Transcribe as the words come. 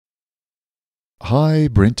Hi,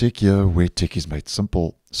 BrenTech here, where tech is made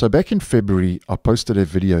simple. So back in February, I posted a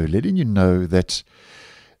video letting you know that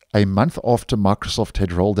a month after Microsoft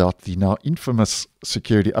had rolled out the now infamous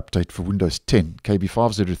security update for Windows 10,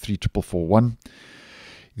 KB5034441,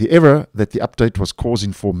 the error that the update was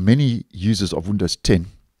causing for many users of Windows 10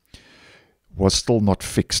 was still not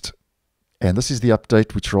fixed. And this is the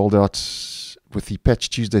update which rolled out with the Patch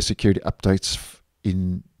Tuesday security updates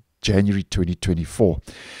in January 2024.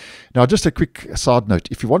 Now, just a quick side note,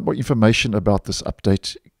 if you want more information about this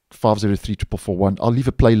update, 5034441, I'll leave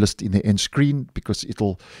a playlist in the end screen because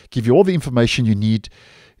it'll give you all the information you need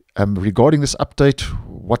regarding this update,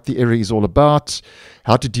 what the error is all about,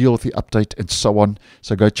 how to deal with the update, and so on.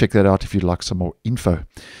 So go check that out if you'd like some more info.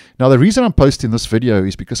 Now, the reason I'm posting this video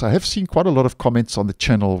is because I have seen quite a lot of comments on the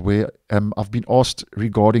channel where I've been asked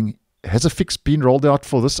regarding, has a fix been rolled out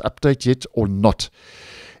for this update yet or not?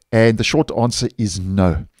 And the short answer is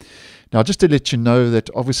no. Now, just to let you know that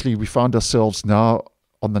obviously we found ourselves now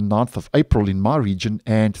on the 9th of April in my region,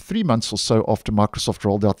 and 3 months or so after Microsoft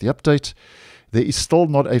rolled out the update, there is still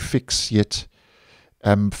not a fix yet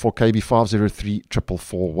for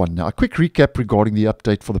KB5034441. Now, a quick recap regarding the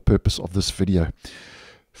update for the purpose of this video.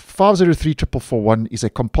 5034441 is a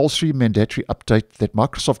compulsory mandatory update that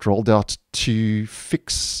Microsoft rolled out to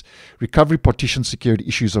fix recovery partition security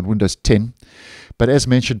issues on Windows 10. But as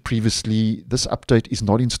mentioned previously, this update is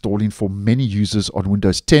not installing for many users on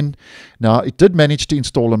Windows 10. Now, it did manage to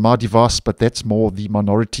install on my device, but that's more the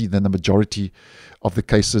minority than the majority of the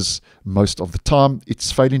cases most of the time. It's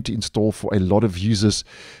failing to install for a lot of users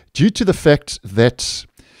due to the fact that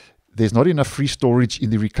there's not enough free storage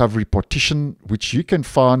in the recovery partition, which you can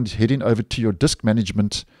find heading over to your disk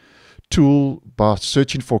management tool by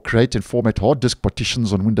searching for create and format hard disk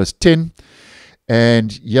partitions on Windows 10.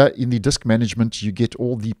 And yeah, in the disk management, you get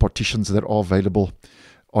all the partitions that are available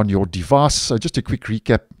on your device. So just a quick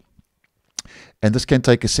recap. And this can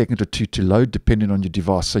take a second or two to load depending on your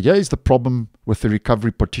device. So here is the problem with the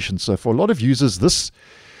recovery partition. So for a lot of users, this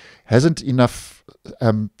hasn't enough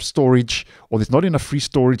storage, or there's not enough free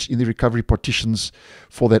storage in the recovery partitions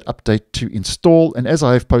for that update to install. And as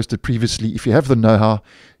I have posted previously, if you have the know-how,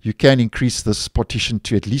 you can increase this partition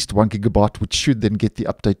to at least 1 GB, which should then get the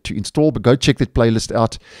update to install. But go check that playlist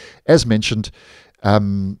out. As mentioned,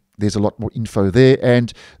 there's a lot more info there.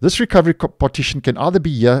 And this recovery partition can either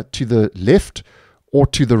be here to the left or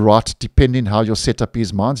to the right, depending how your setup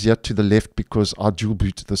is. Mine's here to the left because I dual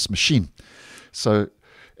boot this machine. So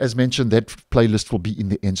as mentioned, that playlist will be in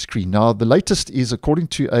the end screen. Now, the latest is, according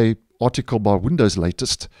to an article by Windows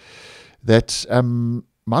Latest, that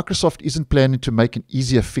Microsoft isn't planning to make an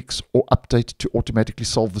easier fix or update to automatically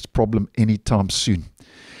solve this problem anytime soon.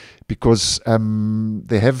 Because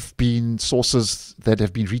there have been sources that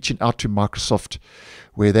have been reaching out to Microsoft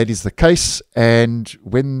where that is the case. And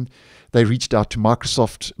when they reached out to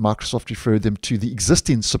Microsoft, Microsoft referred them to the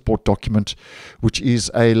existing support document, which is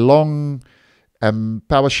a long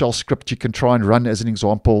PowerShell script you can try and run as an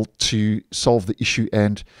example to solve the issue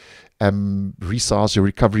and resize your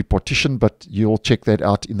recovery partition. But you'll check that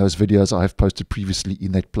out in those videos I have posted previously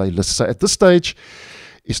in that playlist. So at this stage,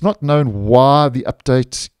 it's not known why the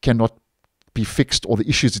update cannot be fixed or the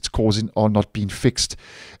issues it's causing are not being fixed.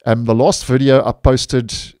 The last video I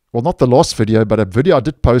posted, well, not the last video, but a video I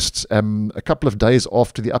did post a couple of days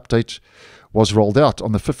after the update was rolled out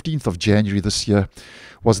on the 15th of January this year,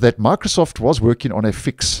 was that Microsoft was working on a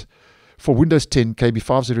fix for Windows 10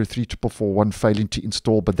 KB5034441 failing to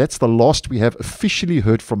install. But that's the last we have officially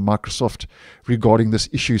heard from Microsoft regarding this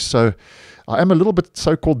issue. So I am a little bit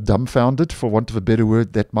so-called dumbfounded, for want of a better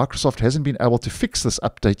word, that Microsoft hasn't been able to fix this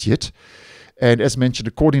update yet. And as mentioned,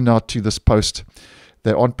 according now to this post,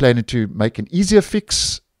 they aren't planning to make an easier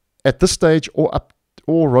fix at this stage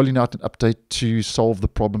or rolling out an update to solve the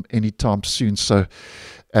problem anytime soon. So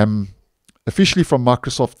officially from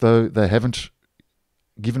Microsoft, though, they haven't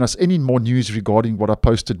given us any more news regarding what I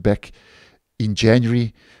posted back in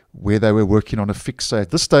January, where they were working on a fix. So at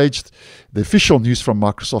this stage, the official news from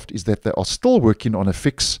Microsoft is that they are still working on a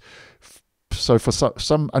fix. So for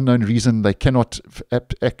some unknown reason, they cannot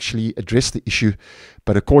actually address the issue.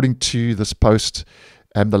 But according to this post,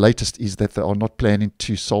 the latest is that they are not planning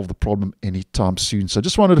to solve the problem anytime soon. So I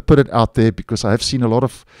just wanted to put it out there because I have seen a lot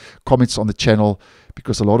of comments on the channel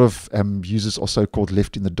because a lot of users are so-called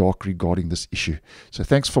left in the dark regarding this issue. So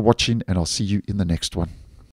thanks for watching, and I'll see you in the next one.